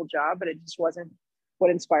wonderful job, but it just wasn't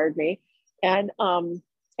what inspired me. And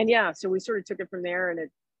yeah, so we sort of took it from there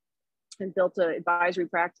and built an advisory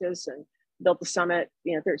practice and built the summit,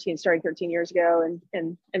 starting 13 years ago,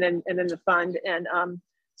 and then the fund. And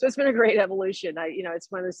so it's been a great evolution. It's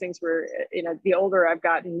one of those things where the older I've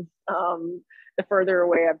gotten, the further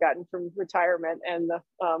away I've gotten from retirement, and the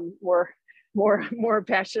more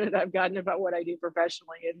passionate I've gotten about what I do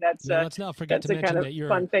professionally. And that's let's not forget to mention that you're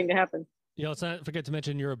fun thing to happen. Let's not forget to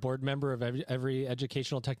mention you're a board member of every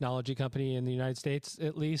educational technology company in the United States,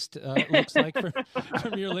 at least, it looks like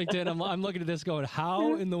from your LinkedIn. I'm looking at this going,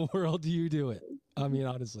 how in the world do you do it? I mean,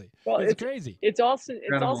 honestly, well, it's crazy. It's all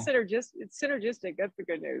synergistic. It's synergistic. That's the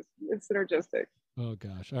good news. It's synergistic. Oh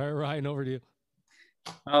gosh. All right, Ryan, over to you.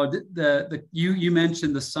 Oh, you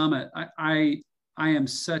mentioned the summit. I am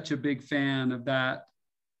such a big fan of that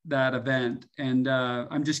event. And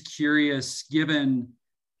I'm just curious, given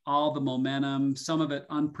all the momentum, some of it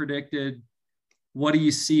unpredicted, what do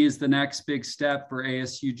you see as the next big step for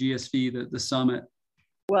ASU+GSV, the summit?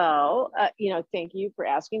 Well, thank you for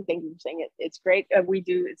asking. Thank you for saying it. It's great.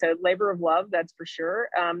 It's a labor of love, that's for sure.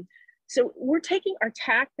 So we're taking our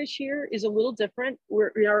tack this year is a little different.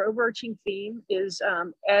 Our overarching theme is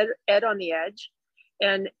Ed on the Edge.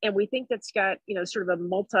 And we think that's got, sort of a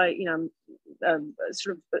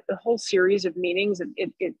sort of a whole series of meanings.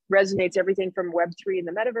 It resonates everything from Web3 and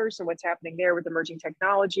the metaverse and what's happening there with emerging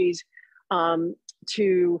technologies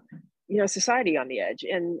to, society on the edge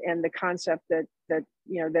and the concept that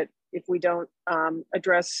if we don't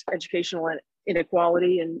address educational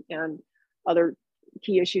inequality and other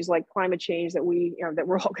key issues like climate change, that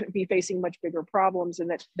we're all going to be facing much bigger problems, and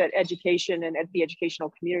that education and the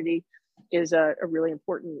educational community is a really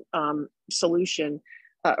important solution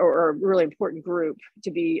or a really important group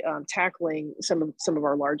to be tackling some of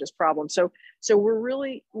our largest problems. So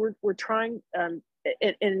we're trying, and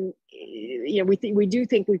we do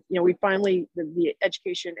think we finally the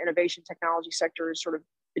education innovation technology sector has sort of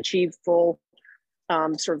achieved full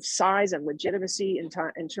sort of size and legitimacy in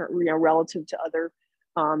relative to other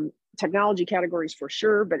technology categories for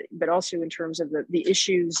sure, but also in terms of the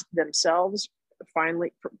issues themselves,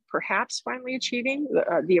 perhaps finally achieving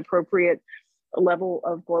the appropriate level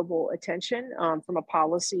of global attention from a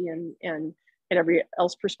policy and every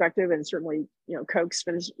else perspective. And certainly, Coke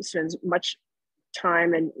spends much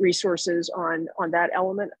time and resources on that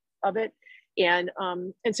element of it. And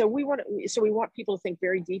so we want people to think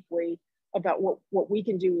very deeply about what we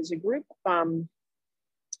can do as a group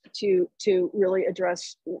to really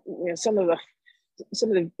address some of the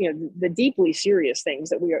deeply serious things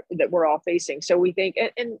that we're all facing. So we think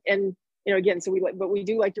and again, so we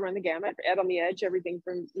do like to run the gamut, Ed on the Edge, everything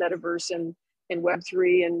from metaverse and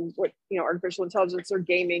Web3 and what artificial intelligence or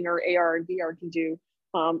gaming or AR and VR can do,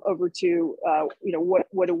 over to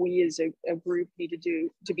what do we as a group need to do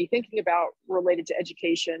to be thinking about related to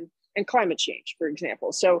education and climate change, for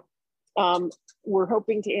example. So we're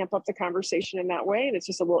hoping to amp up the conversation in that way, and it's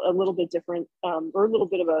just a little bit different, or a little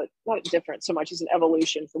bit of not different so much as an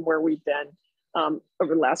evolution from where we've been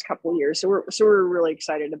over the last couple of years. So we're really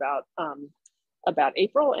excited about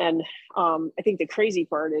April, and I think the crazy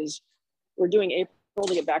part is we're doing April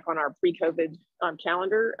to get back on our pre-COVID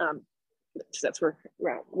calendar. So that's what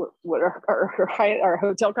our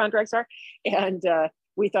hotel contracts are, and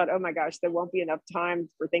we thought, oh my gosh, there won't be enough time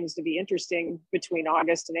for things to be interesting between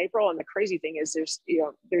August and April. And the crazy thing is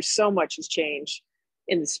there's so much has changed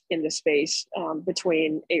in the space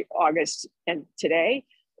between August and today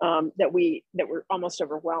that we're almost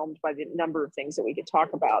overwhelmed by the number of things that we could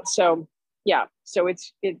talk about. So yeah, so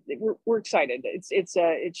we're excited.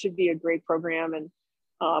 It should be a great program, and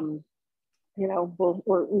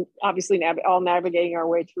we're obviously all navigating our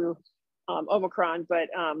way through Omicron, but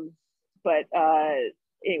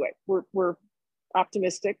anyway, we're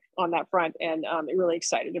optimistic on that front, and really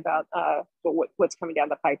excited about what's coming down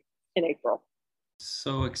the pipe in April.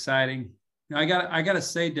 So exciting! I got to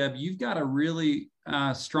say, Deb, you've got a really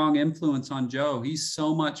strong influence on Joe. He's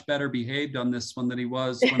so much better behaved on this one than he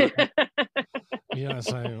was.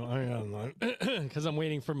 Yes, I am, because I'm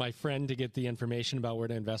waiting for my friend to get the information about where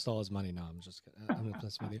to invest all his money. No, I'm gonna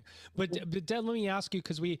mess with you. But Deb, let me ask you,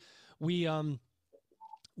 because we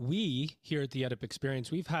here at the EdUp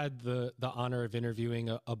Experience, we've had the honor of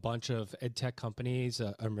interviewing a bunch of ed tech companies,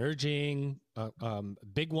 emerging,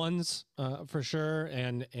 big ones for sure,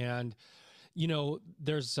 and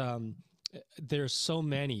there's so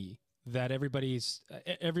many that everybody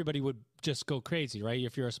would just go crazy, right?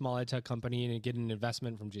 If you're a small ed tech company and you get an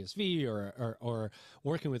investment from GSV or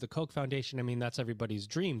working with the Koch Foundation, I mean, that's everybody's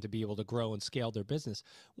dream to be able to grow and scale their business.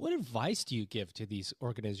 What advice do you give to these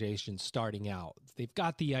organizations starting out? They've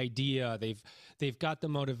got the idea, they've got the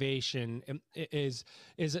motivation. Is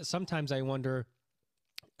it sometimes I wonder,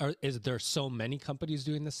 is there so many companies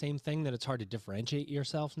doing the same thing that it's hard to differentiate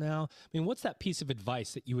yourself now? I mean, what's that piece of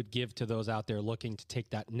advice that you would give to those out there looking to take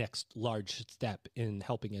that next large step in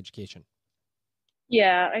helping education?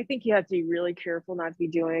 Yeah, I think you have to be really careful not to be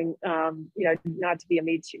doing, not to be a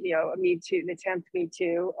me too, an attempt me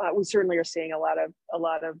too. We certainly are seeing a lot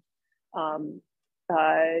of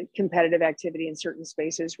competitive activity in certain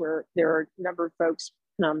spaces where there are a number of folks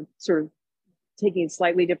sort of taking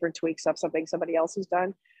slightly different tweaks of something somebody else has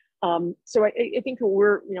done. So I think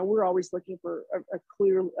we're always looking for a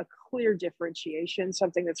clear differentiation,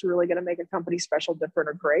 something that's really going to make a company special, different,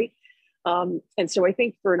 or great. And so I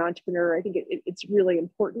think for an entrepreneur, I think it's really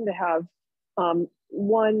important to have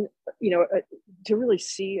one, to really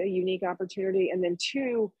see a unique opportunity, and then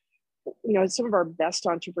two, some of our best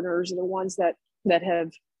entrepreneurs are the ones that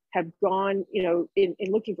have gone, in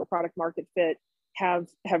looking for product market fit, have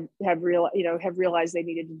realized they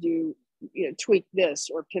needed to do, tweak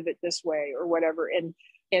this or pivot this way or whatever,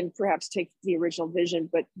 and perhaps take the original vision,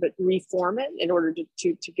 but reform it in order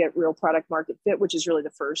to get real product market fit, which is really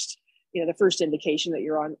the first indication that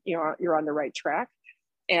you're on the right track.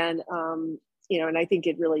 And and I think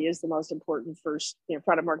it really is the most important first,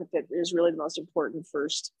 product market fit is really the most important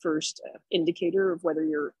first indicator of whether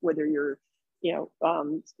you're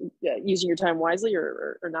using your time wisely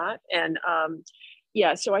or not. And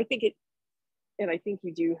so I think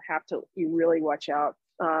you really watch out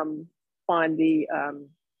on the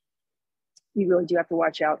you really do have to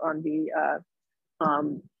watch out on the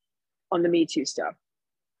Me Too stuff.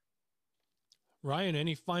 Ryan,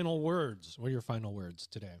 any final words? What are your final words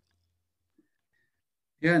today?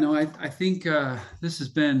 Yeah, no, I think this has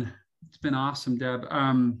been awesome, Deb.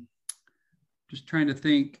 Just trying to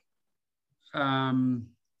think.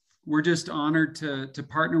 We're just honored to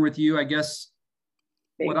partner with you. I guess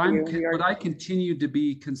what I continue to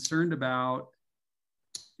be concerned about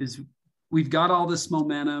is we've got all this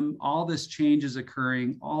momentum, all this change is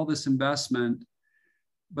occurring, all this investment,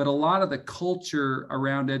 but a lot of the culture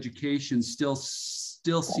around education still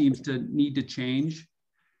seems to need to change.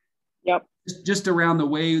 Yep. Just around the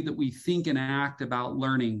way that we think and act about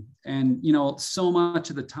learning. And, so much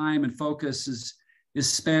of the time and focus is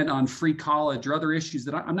spent on free college or other issues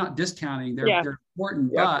that I'm not discounting. They're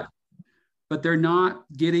important, yep. but they're not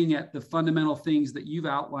getting at the fundamental things that you've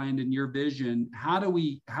outlined in your vision. How do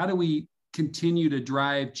we continue to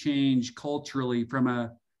drive change culturally from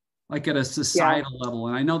at a societal level?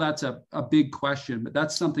 And I know that's a big question, but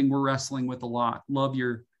that's something we're wrestling with a lot. Love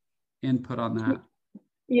your input on that.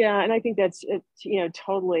 Yeah, and I think that's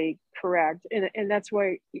totally correct. And that's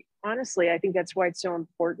why, honestly, I think that's why it's so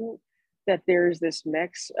important that there's this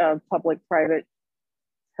mix of public-private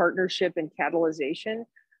partnership and catalyzation.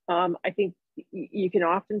 I think you can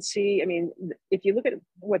often see, if you look at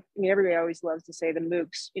everybody always loves to say the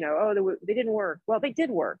MOOCs, they didn't work. Well, they did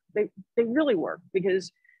work. They really worked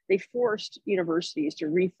because they forced universities to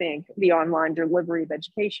rethink the online delivery of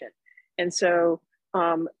education. And so,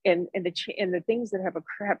 and the things that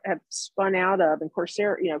have spun out of, and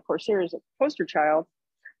Coursera, Coursera is a poster child.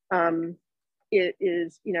 It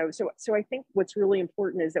is, so I think what's really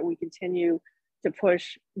important is that we continue to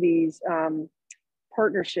push these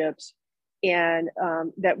partnerships, and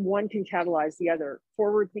that one can catalyze the other.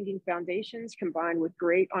 Forward-thinking foundations combined with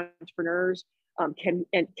great entrepreneurs can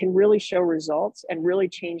really show results and really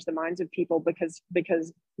change the minds of people because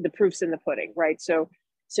the proof's in the pudding, right? So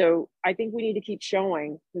I think we need to keep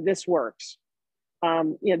showing that this works.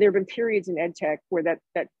 There have been periods in ed tech where that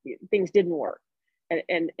things didn't work,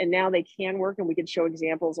 and now they can work, and we can show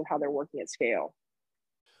examples of how they're working at scale.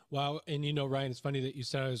 Wow. And Ryan, it's funny that you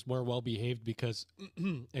said I was more well-behaved because,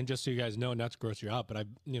 and just so you guys know, not to gross you out, but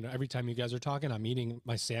every time you guys are talking, I'm eating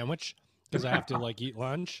my sandwich because I have to eat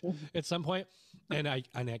lunch at some point, and I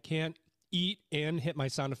can't eat and hit my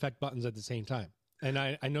sound effect buttons at the same time. And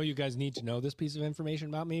I know you guys need to know this piece of information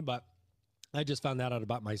about me, but I just found that out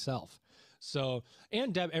about myself. So,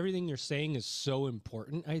 and Deb, everything you're saying is so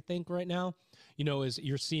important, I think, right now, is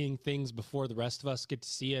you're seeing things before the rest of us get to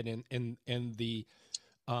see it, and the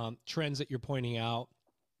trends that you're pointing out,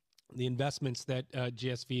 the investments that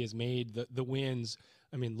GSV has made, the wins,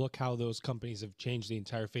 I mean, look how those companies have changed the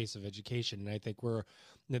entire face of education. And I think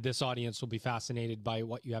this audience will be fascinated by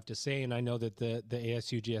what you have to say. And I know that the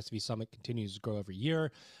ASU+GSV Summit continues to grow every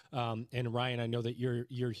year. And Ryan, I know that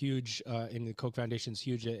you're huge, and the Koch Foundation's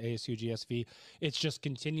huge at ASU+GSV. It's just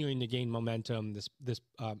continuing to gain momentum, this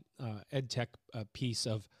ed tech piece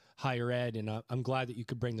of higher ed. And I'm glad that you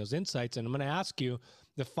could bring those insights. And I'm going to ask you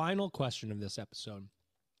the final question of this episode,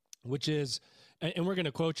 which is, and we're going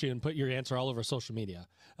to quote you and put your answer all over social media.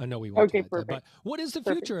 I know we won't. Okay, do that, perfect. but what is the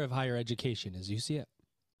future of higher education as you see it?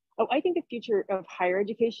 Oh, I think the future of higher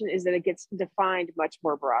education is that it gets defined much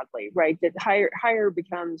more broadly, right? That higher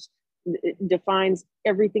defines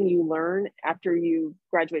everything you learn after you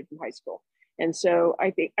graduate from high school. And so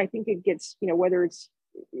I think it gets, whether it's,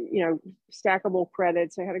 stackable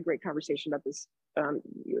credits. I had a great conversation about this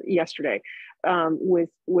yesterday with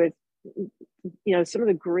some of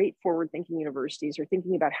the great forward-thinking universities are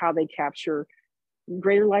thinking about how they capture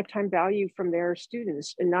greater lifetime value from their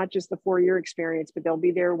students, and not just the 4-year experience, but they'll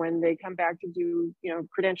be there when they come back to do,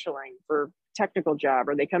 credentialing for technical job,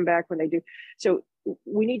 or they come back when they do. So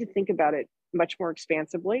we need to think about it much more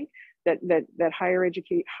expansively, that higher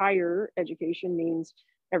education means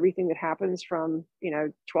everything that happens from,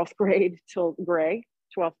 12th grade till gray,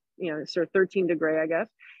 12th, sort of 13 to gray, I guess.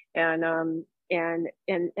 And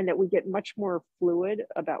that we get much more fluid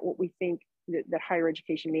about what we think that higher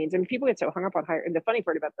education means. I mean, people get so hung up on higher. And the funny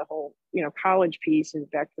part about the whole, college piece and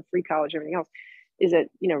back to the free college, everything else, is that,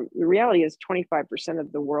 the reality is 25%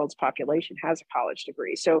 of the world's population has a college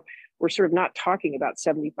degree. So we're sort of not talking about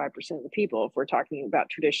 75% of the people if we're talking about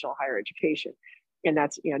traditional higher education. And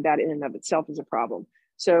that's, that in and of itself is a problem.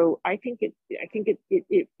 So I think it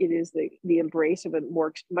is the embrace of a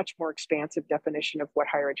much more expansive definition of what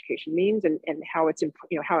higher education means, and how it's,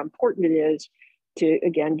 how important it is to,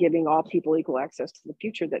 again, giving all people equal access to the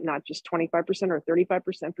future, that not just 25% or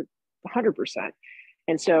 35%, but 100%.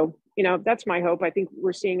 And so, that's my hope. I think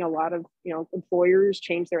we're seeing a lot of, employers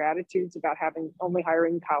change their attitudes about only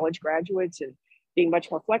hiring college graduates and being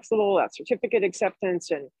much more flexible about certificate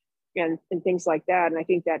acceptance and things like that. And I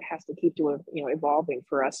think that has to keep evolving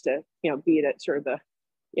for us to, be at sort of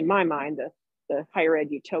in my mind, the higher ed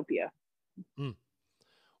utopia. Mm.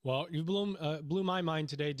 Well, you blew my mind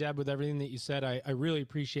today, Deb, with everything that you said. I really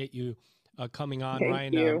appreciate you coming on. Thank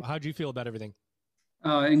Ryan, you. how'd you feel about everything?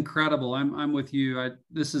 Incredible. I'm with you.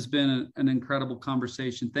 This has been an incredible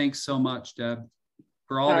conversation. Thanks so much, Deb.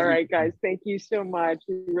 All right, guys. Thank you so much.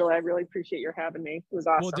 I really appreciate your having me. It was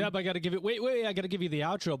awesome. Well, Deb, I got to give it. Wait. I got to give you the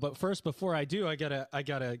outro. But first, before I do, I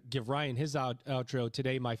gotta give Ryan his outro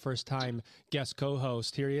today. My first time guest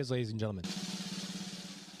co-host. Here he is, ladies and gentlemen.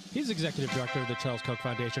 He's executive director of the Charles Koch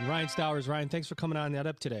Foundation, Ryan Stowers. Ryan, thanks for coming on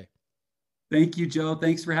EdUp today. Thank you, Joe.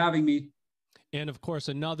 Thanks for having me. And of course,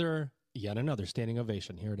 yet another standing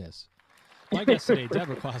ovation. Here it is. My guest today,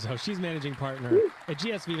 Deborah Quazzo. She's managing partner at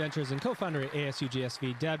GSV Ventures and co-founder at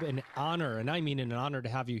ASU+GSV. Deb, an honor, and I mean an honor to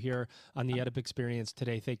have you here on the EdUp experience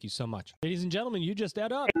today. Thank you so much. Ladies and gentlemen, you just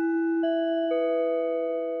EdUp.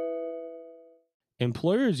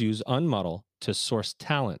 Employers use Unmuddle to source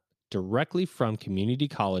talent directly from community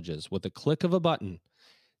colleges with a click of a button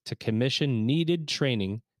to commission needed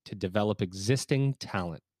training to develop existing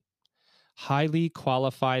talent. Highly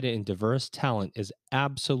qualified and diverse talent is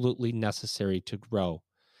absolutely necessary to grow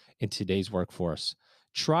in today's workforce.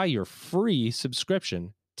 Try your free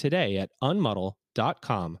subscription today at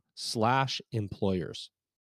unmuddle.com/employers.